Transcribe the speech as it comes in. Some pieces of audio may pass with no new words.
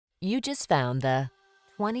You just found the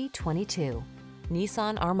 2022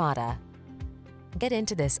 Nissan Armada. Get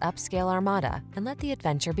into this upscale Armada and let the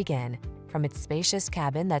adventure begin. From its spacious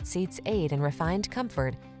cabin that seats 8 in refined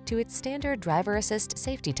comfort, to its standard driver assist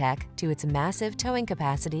safety tech, to its massive towing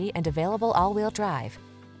capacity and available all-wheel drive,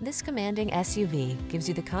 this commanding SUV gives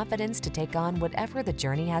you the confidence to take on whatever the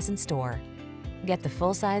journey has in store. Get the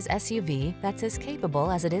full-size SUV that's as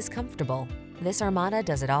capable as it is comfortable. This Armada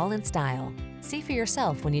does it all in style. See for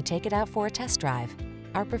yourself when you take it out for a test drive.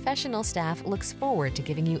 Our professional staff looks forward to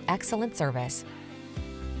giving you excellent service.